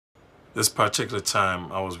This particular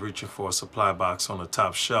time, I was reaching for a supply box on the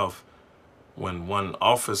top shelf when one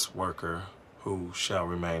office worker, who shall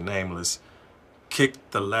remain nameless,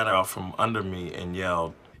 kicked the ladder out from under me and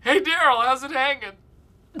yelled, "Hey, Daryl, how's it hanging?"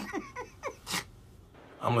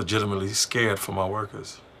 I'm legitimately scared for my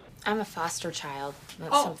workers. I'm a foster child.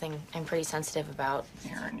 That's something I'm pretty sensitive about.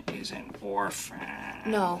 Aaron is an orphan.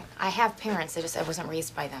 No, I have parents. I wasn't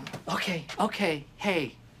raised by them. Okay.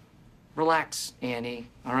 Hey, relax, Annie,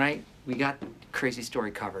 all right? We got crazy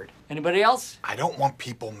story covered. Anybody else? I don't want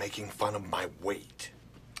people making fun of my weight.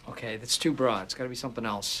 Okay, that's too broad. It's gotta be something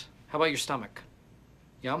else. How about your stomach?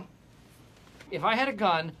 Yum? If I had a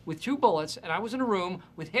gun with 2 bullets and I was in a room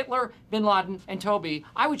with Hitler, Bin Laden, and Toby,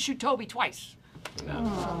 I would shoot Toby twice.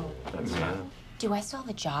 Do I still have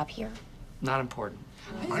a job here? Not important.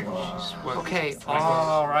 Okay,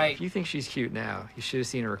 all right. If you think she's cute now, you should have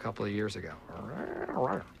seen her a couple of years ago.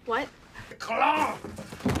 What? Clark!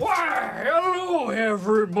 Why, hello,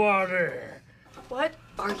 everybody. What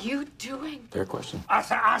are you doing? Fair question. I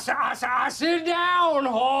sit down,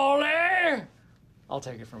 Holly. I'll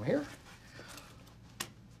take it from here.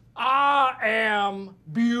 I am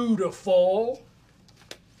beautiful.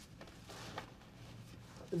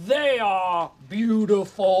 They are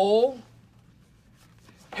beautiful.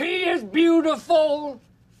 He is beautiful.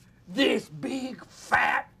 This big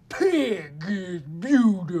fat pig is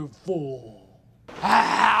beautiful.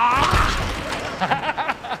 I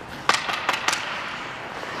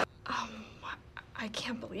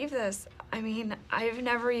can't believe this. I mean, I've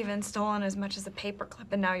never even stolen as much as a paperclip,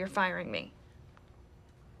 and now you're firing me.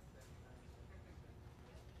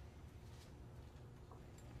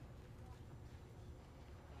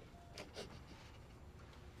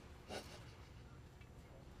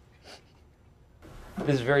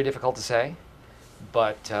 This is very difficult to say,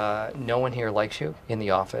 but no one here likes you in the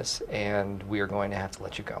office, and we are going to have to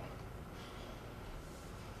let you go.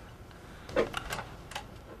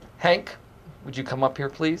 Hank, would you come up here,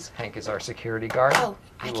 please? Hank is our security guard. Oh,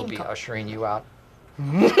 I He will can be go. ushering you out.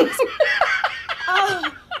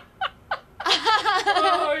 Oh.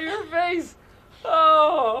 Oh, your face.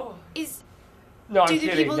 Oh. No, I'm Do the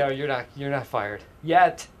kidding. people- No, you're not fired.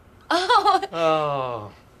 Yet. Oh.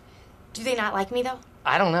 Oh. Do they not like me, though?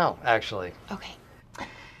 I don't know, actually. Okay.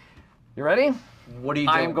 You ready? What are you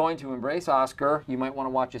doing? I am going to embrace Oscar. You might want to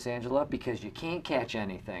watch this, Angela, because you can't catch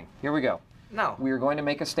anything. Here we go. No. We are going to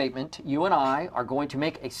make a statement. You and I are going to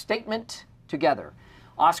make a statement together.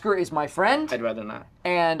 Oscar is my friend, I'd rather not.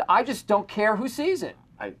 and I just don't care who sees it.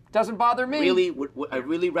 I Doesn't bother me. I'd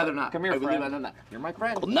really rather not. Come here, I really friend. rather not. You're my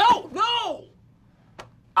friend. No, no!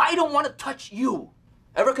 I don't want to touch you.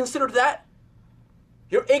 Ever considered that?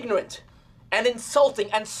 You're ignorant and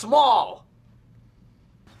insulting and small.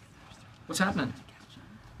 What's happening?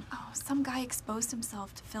 Oh, some guy exposed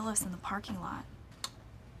himself to Phyllis in the parking lot.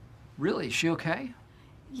 Really? Is she okay?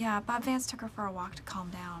 Yeah, Bob Vance took her for a walk to calm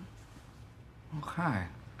down. Okay.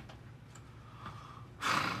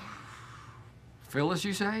 Phyllis,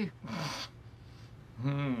 you say?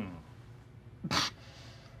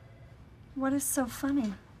 What is so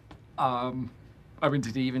funny? I mean,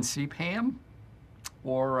 did he even see Pam?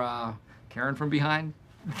 Or, Karen from behind?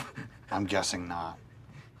 I'm guessing not.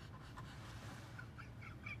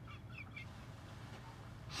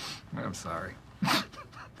 I'm sorry.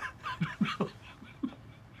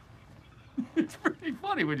 It's pretty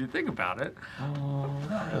funny when you think about it.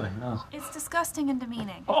 Not really, no. It's disgusting and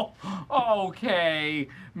demeaning. Oh, okay.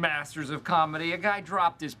 Masters of comedy. A guy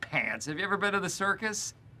dropped his pants. Have you ever been to the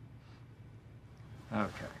circus?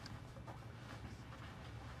 Okay.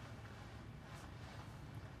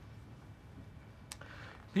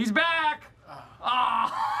 He's back!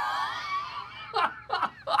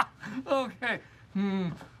 Okay.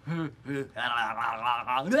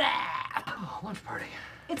 Lunch party.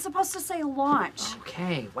 It's supposed to say launch.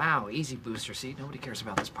 Okay, wow, easy booster seat. Nobody cares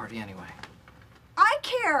about this party anyway. I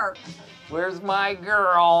care! Where's my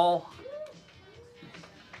girl?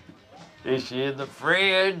 Is she in the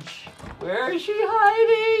fridge? Where is she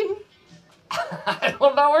hiding? I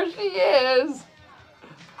don't know where she is.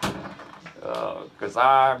 Oh, 'cause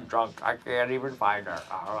I'm drunk. I can't even find her.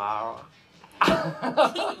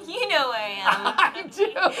 You know I am. I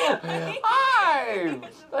do. Hi.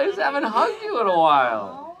 I just haven't hugged you in a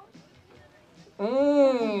while.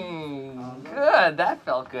 Good. That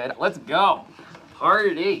felt good. Let's go.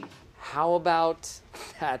 Party. How about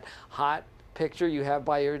that hot picture you have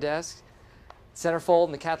by your desk? Centerfold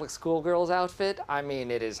in the Catholic schoolgirl's outfit. I mean,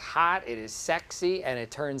 it is hot, it is sexy, and it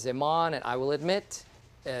turns him on, and I will admit,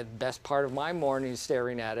 the best part of my morning is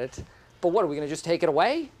staring at it. But what, are we gonna just take it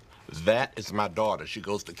away? That is my daughter. She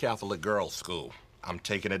goes to Catholic girls' school. I'm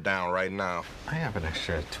taking it down right now. I have an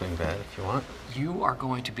extra twin bed if you want. You are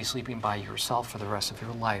going to be sleeping by yourself for the rest of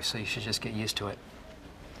your life, so you should just get used to it.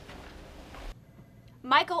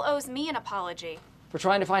 Michael owes me an apology. For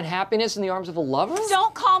trying to find happiness in the arms of a lover?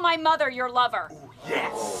 Don't call my mother your lover.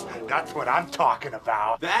 Yes, that's what I'm talking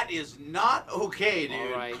about. That is not okay, dude.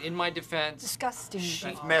 All right, in my defense. Disgusting.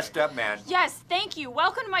 That's messed up, man. Yes, thank you.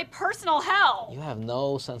 Welcome to my personal hell. You have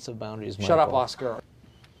no sense of boundaries, Michael. Shut up, Oscar.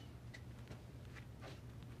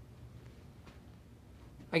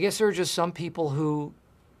 I guess there are just some people who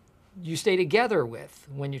you stay together with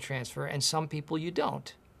when you transfer, and some people you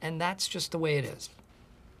don't. And that's just the way it is.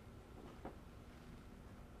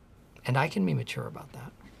 And I can be mature about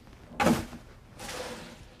that.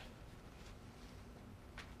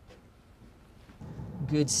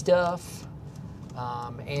 Good stuff.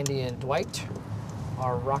 Andy and Dwight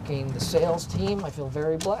are rocking the sales team. I feel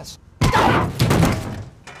very blessed.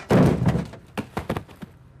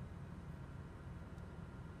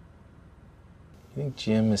 You think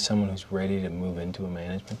Jim is someone who's ready to move into a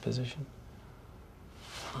management position?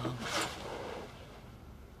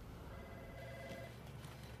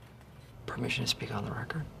 Permission to speak on the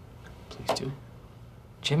record? Please do.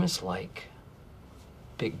 Jim is like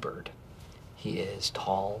Big Bird. He is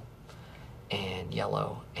tall and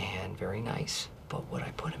yellow and very nice. But would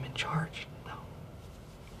I put him in charge? No.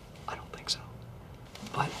 I don't think so.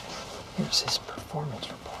 But here's his performance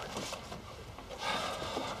report.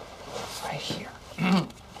 Right here.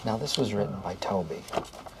 Now, this was written by Toby,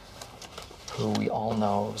 who we all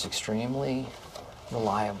know is extremely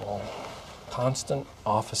reliable. Constant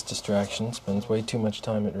office distraction, spends way too much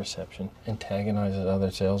time at reception, antagonizes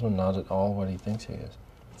other salesmen, not at all what he thinks he is.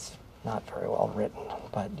 It's not very well written,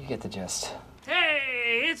 but you get the gist.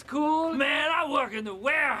 Hey, it's cool, man. I work in the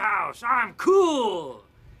warehouse. I'm cool.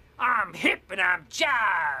 I'm hip and I'm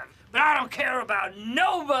jive, but I don't care about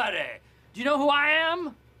nobody. Do you know who I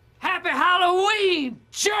am? Happy Halloween,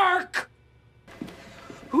 jerk!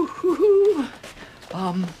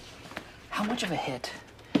 How much of a hit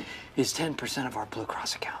is 10% of our Blue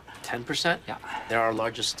Cross account? 10%? Yeah. They're our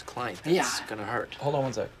largest client. It's gonna hurt. Hold on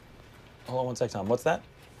one sec. Hold on one sec, Tom. What's that?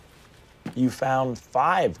 You found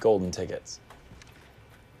 5 golden tickets.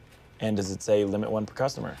 And does it say limit 1 per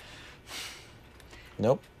customer?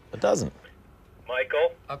 Nope, it doesn't.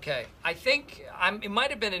 Michael? Okay, I think it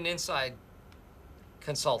might have been an inside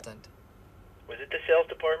consultant. Was it the sales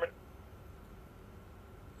department?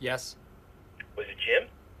 Yes. Was it Jim?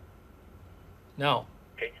 No.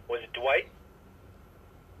 Okay. Was it Dwight?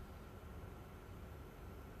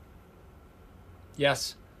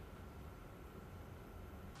 Yes.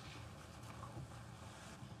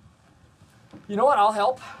 You know what? I'll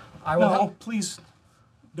help. I will help. Please,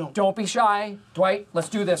 don't. Don't be shy. Dwight, let's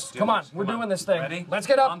do this. Come on, we're doing this thing. Ready? Let's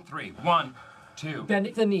get up. On 3. 1, 2. Bend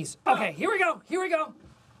the knees. Okay, here we go. Here we go.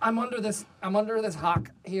 I'm under this hock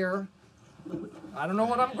here. I don't know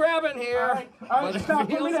what I'm grabbing here. All right, but stop.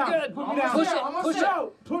 it feels Put me down. good. Put me down. Push I'm it. Push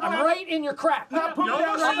it. Put me I'm down. right in your crack. No, put me down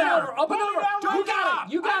Up right and now. over. Up and Put me over. down You right got now.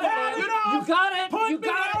 it. You got it, man. You got it. You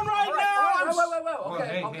got it. Right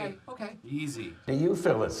now. Wait. Okay. Easy. Do you,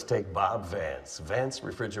 Phyllis, take Bob Vance, Vance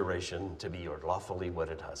Refrigeration, to be your lawfully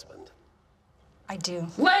wedded husband? I do.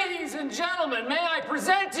 Ladies and gentlemen, may I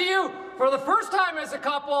present to you, for the first time as a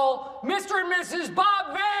couple, Mr. and Mrs. Bob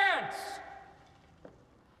Vance.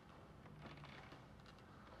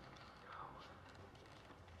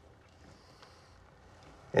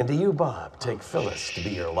 And do you, Bob, take Phyllis to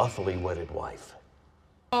be your lawfully wedded wife?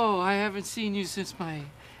 Oh, I haven't seen you since my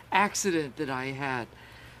accident that I had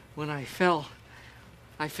when I fell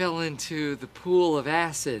into the pool of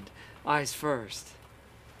acid, eyes first.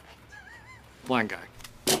 Blind guy.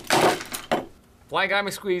 Blind guy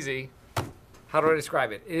McSqueezy. How do I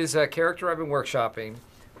describe it? It is a character I've been workshopping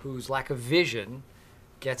whose lack of vision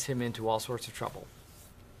gets him into all sorts of trouble.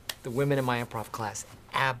 The women in my improv class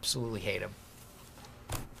absolutely hate him.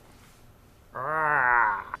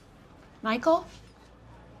 Michael?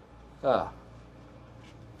 Ah.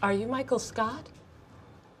 Are you Michael Scott?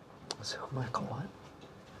 So Michael what?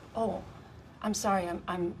 Oh, I'm sorry.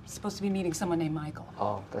 I'm supposed to be meeting someone named Michael.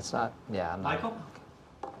 Oh, that's not, yeah, I'm not. Michael?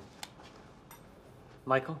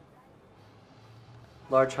 Michael?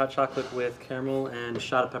 Large hot chocolate with caramel and a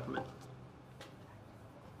shot of peppermint.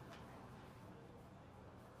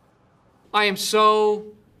 I am so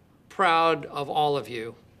proud of all of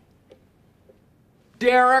you.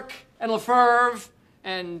 Derek and LaFerve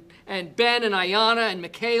and Ben and Ayana and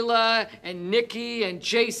Michaela and Nikki and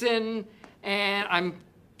Jason and I'm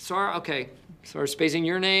sorry, okay, sorry spacing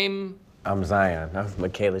your name. I'm Zion. I'm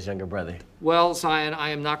Michaela's younger brother. Well, Zion, I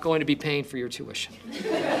am not going to be paying for your tuition.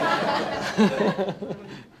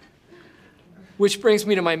 Which brings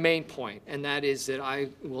me to my main point, and that is that I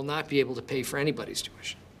will not be able to pay for anybody's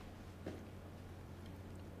tuition.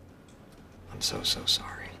 I'm so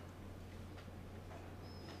sorry.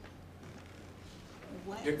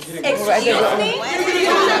 You're kidding. Excuse me?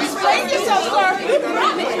 Explain yourself, sir.